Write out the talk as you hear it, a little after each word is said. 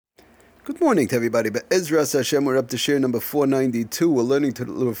Good morning to everybody. Be'ezras Hashem, we're up to share number 492. We're learning to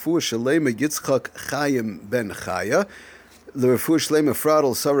L'Refuah Shalema Yitzchak Chaim ben Chaya, L'Refuah Shalema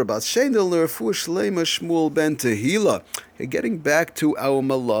Fradel Sarah Bas Shendel, L'Refuah Shalema Shmuel ben Tehila. Getting back to our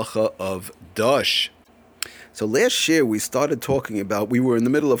malacha of Dash. So last year we were in the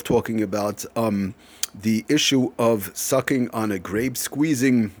middle of talking about the issue of sucking on a grape,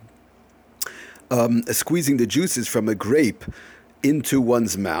 squeezing the juices from a grape into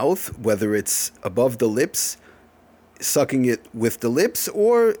one's mouth, whether it's above the lips, sucking it with the lips,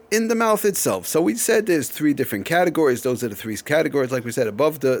 or in the mouth itself. So we said there's three different categories. Those are the three categories. Like we said,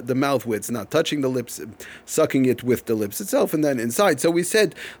 above the mouth where it's not touching the lips, sucking it with the lips itself, and then inside. So we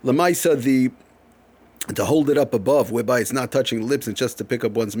said, Lamaisa, to hold it up above, whereby it's not touching the lips, and just to pick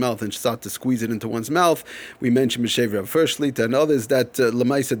up one's mouth and start to squeeze it into one's mouth. We mentioned Mishev Rav Firstly and others that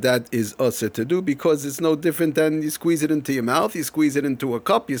Lamaisa, that is also to do, because it's no different than you squeeze it into your mouth, you squeeze it into a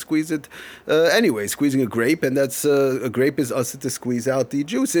cup, you squeeze it anyway, squeezing a grape, and that's a grape is also to squeeze out the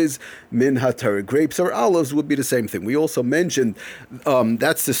juices. Min hatar, grapes or olives would be the same thing. We also mentioned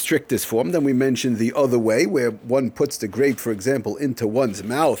that's the strictest form. Then we mentioned the other way, where one puts the grape, for example, into one's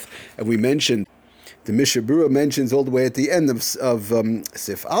mouth, and we mentioned the Mishnah Berurah mentions all the way at the end of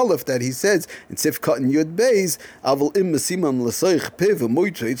Sif Aleph that he says in Sif Katan Yud Beis, Aval im mesimam l'soich piv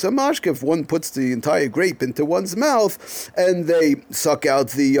v'moitra it's a mashke. If one puts the entire grape into one's mouth and they suck out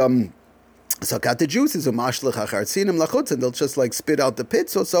the juices of mashlech achartzinim lachutz, and they'll just like spit out the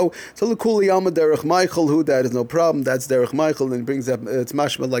pits or so. So l'kuli alma derech Michael, who that is no problem. That's derech Michael, and brings up it's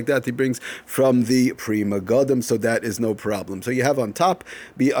mashma like that. He brings from the prima gadam, so that is no problem. So you have on top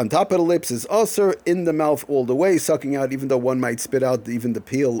of the lips is usher, in the mouth all the way, sucking out. Even though one might spit out even the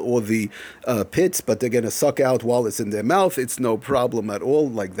peel or the pits, but they're going to suck out while it's in their mouth. It's no problem at all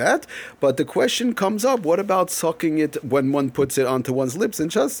like that. But the question comes up: what about sucking it when one puts it onto one's lips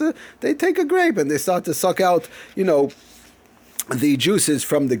and just they take a grape and they start to suck out, the juices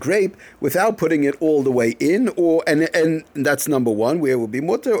from the grape without putting it all the way in, and that's number one, where it would be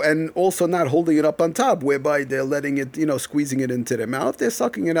mutter, and also not holding it up on top, whereby they're letting it, squeezing it into their mouth, they're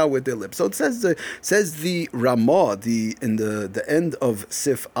sucking it out with their lips. So it says the Ramah, in the end of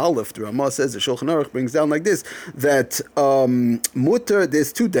Sif Aleph, the Ramah says, the Shulchan Aruch brings down like this, that mutter,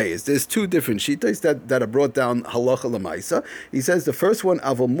 there's 2 days, there's two different shitas that are brought down halacha lemaisa. He says the first one,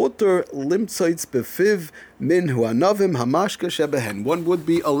 avol mutter limtzoitz befiv min huanavim hamashka shebehen. One would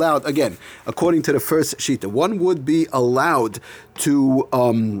be allowed, again, according to the first shita, one would be allowed to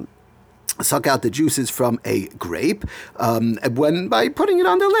suck out the juices from a grape by putting it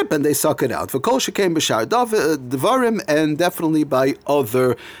on their lip, and they suck it out. V'kol shekain b'shar devarim, and definitely by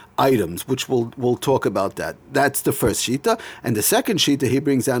other items, which we'll talk about that. That's the first shita. And the second shita he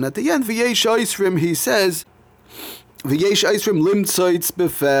brings down at the end, v'yesh oisrim, he says, v'yesh oisrim limtzoitz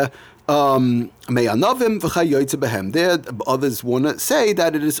befeh there, others want to say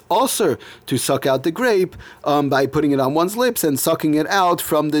that it is also to suck out the grape by putting it on one's lips and sucking it out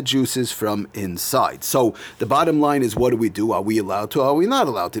from the juices from inside. So the bottom line is, what do we do? Are we allowed to? Are we not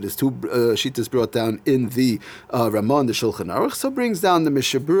allowed to? There's two shitas brought down in the Ramah, the Shulchan Aruch. So brings down the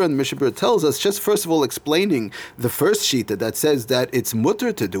Mishnah Berurah, and the Mishnah Berurah tells us, just first of all explaining the first shita that says that it's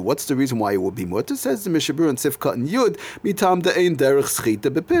mutter to do. What's the reason why it will be mutter? Says the Mishnah Berurah in Sif Katan Yud, mitam de'ein derech schita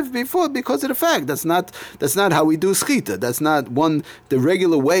bepiv, before, because of the fact that's not how we do schita. That's not the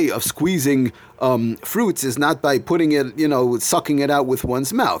regular way of squeezing fruits is not by putting it, sucking it out with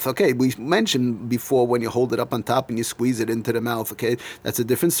one's mouth. Okay, we mentioned before when you hold it up on top and you squeeze it into the mouth. Okay, that's a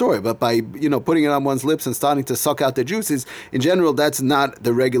different story. But by putting it on one's lips and starting to suck out the juices, in general, that's not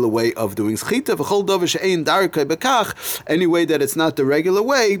the regular way of doing schita. V'chol davar she'ein darkei bekach. Any way that it's not the regular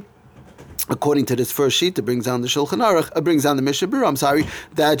way, according to this first sheet, it brings down the Shulchan Aruch, brings down the Mishnah Berurah,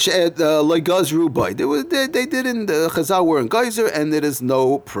 that like gazru boy, they didn't, Chazal were in geyser, and it is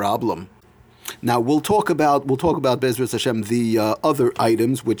no problem. Now we'll talk about Be'ezras Hashem the other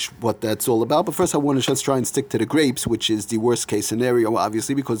items, what that's all about. But first, I want to just try and stick to the grapes, which is the worst case scenario,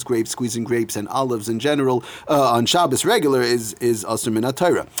 obviously, because squeezing grapes and olives in general on Shabbos regular is asur min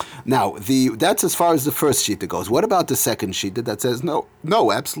haTorah. Now that's as far as the first sheet goes. What about the second sheet that says no,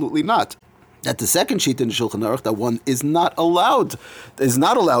 absolutely not? That the second sheet in the Shulchan Aruch, that one is not allowed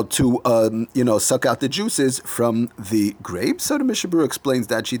to suck out the juices from the grapes. So the Mishnah Berurah explains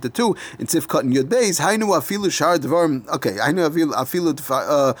that sheet too in Sif Katan Yud Beis. Hainu afilu shar dvarim. Okay, hainu afilu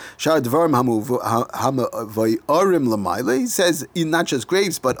shar dvarim hamu vayarim lamaila. He says not just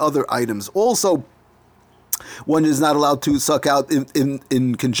grapes but other items also one is not allowed to suck out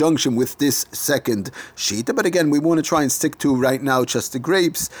in conjunction with this second shita. But again, we want to try and stick to right now just the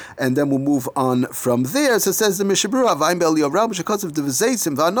grapes, and then we'll move on from there. So it says the Mishabura, V'ayim be'Eliyav Rabba, because of the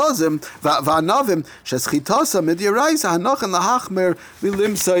v'zeisim v'anavim, sheschitasa midyaraisa hanochan lahachmer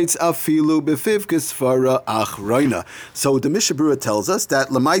v'limsaitz afilu b'fivkes fara achroina. So the Mishabura tells us that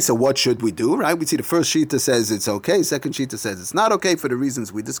lemaisa, what should we do? Right? We see the first shita says it's okay, second shita says it's not okay for the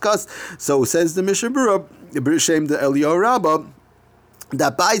reasons we discussed. So says the Mishabura, B'Shem the Eliyahu Rabbah,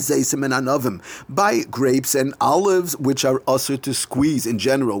 that by zeisim and anavim, by grapes and olives, which are usher to squeeze in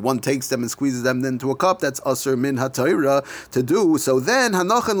general. One takes them and squeezes them into a cup. That's usher min hatayra to do. So then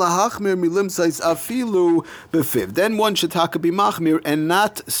hanochan lahachmir milimsais afilu befiv. Then one should taka be machmir and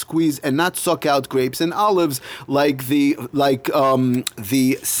not squeeze and not suck out grapes and olives like the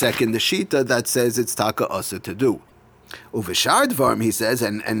second shita that says it's taka usher to do. Uveshar dvarim, he says,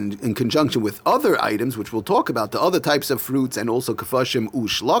 and in conjunction with other items, which we'll talk about, the other types of fruits, and also kafashim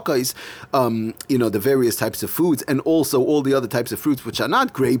ushlakais, the various types of foods, and also all the other types of fruits which are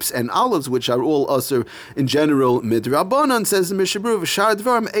not grapes and olives, which are all usher in general midrabanan, says the Mishabur. Uveshar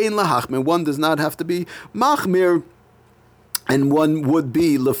dvarim ein lahachmir. One does not have to be machmir, and one would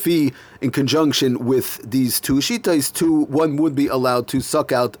be lafi in conjunction with these two shitais. One would be allowed to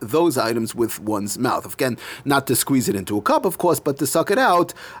suck out those items with one's mouth. Again, not to squeeze it into a cup, of course, but to suck it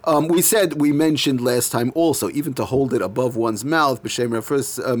out. We mentioned last time also, even to hold it above one's mouth. B'Shem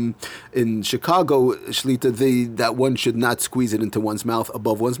refers in Chicago shlita that one should not squeeze it into one's mouth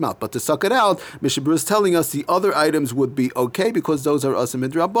above one's mouth, but to suck it out. Mishabur is telling us the other items would be okay because those are asim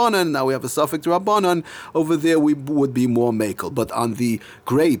midrabanan. Now we have a suffix drabanan over there. We would be more makel, but on the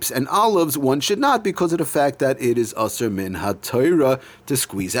grapes and olives, one should not because of the fact that it is aser min ha-Torah to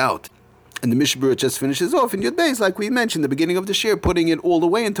squeeze out. And the Mishabura just finishes off in Yud Beis, like we mentioned, the beginning of the shir, putting it all the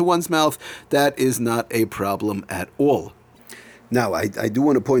way into one's mouth. That is not a problem at all. Now, I do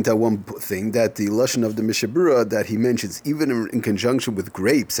want to point out one thing, that the lashon of the Mishabura that he mentions, even in conjunction with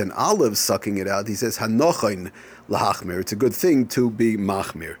grapes and olives sucking it out, he says, hanochain lahachmir. It's a good thing to be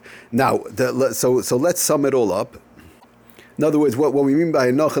machmir. Now, so let's sum it all up. In other words, what we mean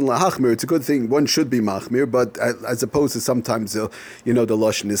by nochan lahachmir, it's a good thing. One should be machmir, but as opposed to sometimes, the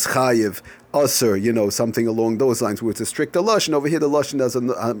lashon is chayiv, usher, something along those lines, where it's a stricter lashon. Over here, the lashon doesn't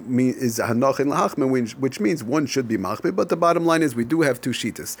is hanochin lahachmir, which means one should be machmir. But the bottom line is we do have two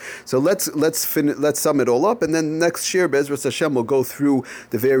shitas. So let's sum it all up, and then next shir, Be'ezras Hashem, will go through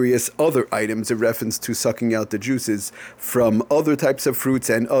the various other items in reference to sucking out the juices from other types of fruits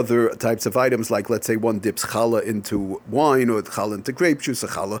and other types of items, like let's say one dips challah into wine, or challah into grape juice, or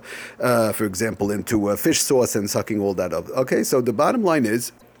challah, for example, into fish sauce, and sucking all that up. Okay, so the bottom line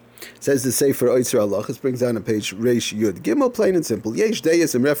is, says the Sefer Oitzer Halachos, brings down on page Reish Yud Gimel, plain and simple. Yesh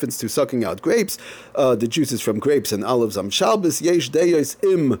deyes, in reference to sucking out grapes, the juices from grapes and olives on Shabbos. Yesh deyes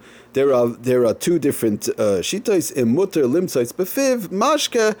im. There are two different shitos. Im mutter limtzoitz befiv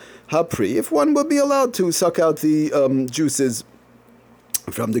mashke hapri. If one would be allowed to suck out the juices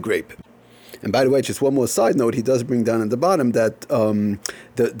from the grape. And by the way, just one more side note, he does bring down at the bottom that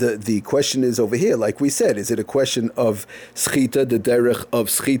the question is over here, like we said, is it a question of schita, the derech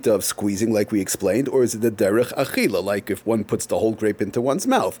of squeezing, like we explained, or is it the derech achila, like if one puts the whole grape into one's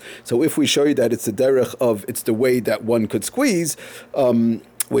mouth? So if we show you that it's the derech of, it's the way that one could squeeze,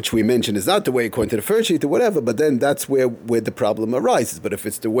 which we mentioned is not the way according to the first sheet or whatever, but then that's where the problem arises. But if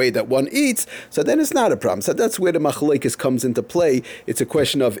it's the way that one eats, so then it's not a problem. So that's where the machlekes comes into play. It's a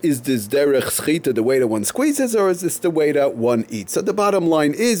question of, is this derech schita the way that one squeezes, or is this the way that one eats? So the bottom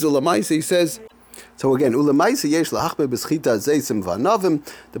line is, ulamaisa, he says, so again, ulamaisa yesh lahachmir b'schita zeisim v'anavim.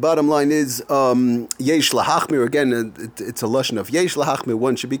 The bottom line is yesh lahachmir. Again, it's a lashon of yesh lahachmir.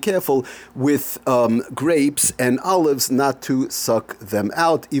 One should be careful with grapes and olives not to suck them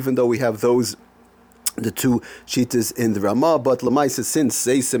out, even though we have the two shitas in the Ramah, but lemaisa, since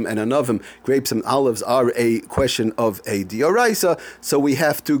zeisim and anavim, grapes and olives, are a question of a dioraisa, so we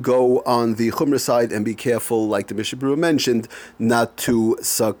have to go on the chumrah side and be careful, like the Mishabura mentioned, not to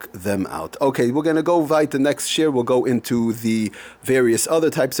suck them out. Okay, we're going to go right the next year. We'll go into the various other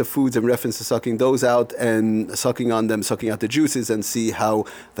types of foods in reference to sucking those out and sucking on them, sucking out the juices, and see how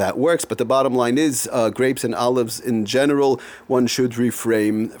that works. But the bottom line is, grapes and olives in general, one should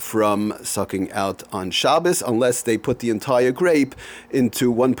refrain from sucking out on Shabbos, unless they put the entire grape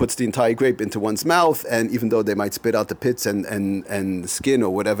one puts the entire grape into one's mouth, and even though they might spit out the pits and skin or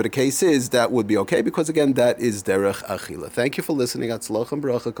whatever the case is, that would be okay, because again, that is derech achila. Thank you for listening. Atzloch and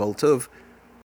bracha, kol tov.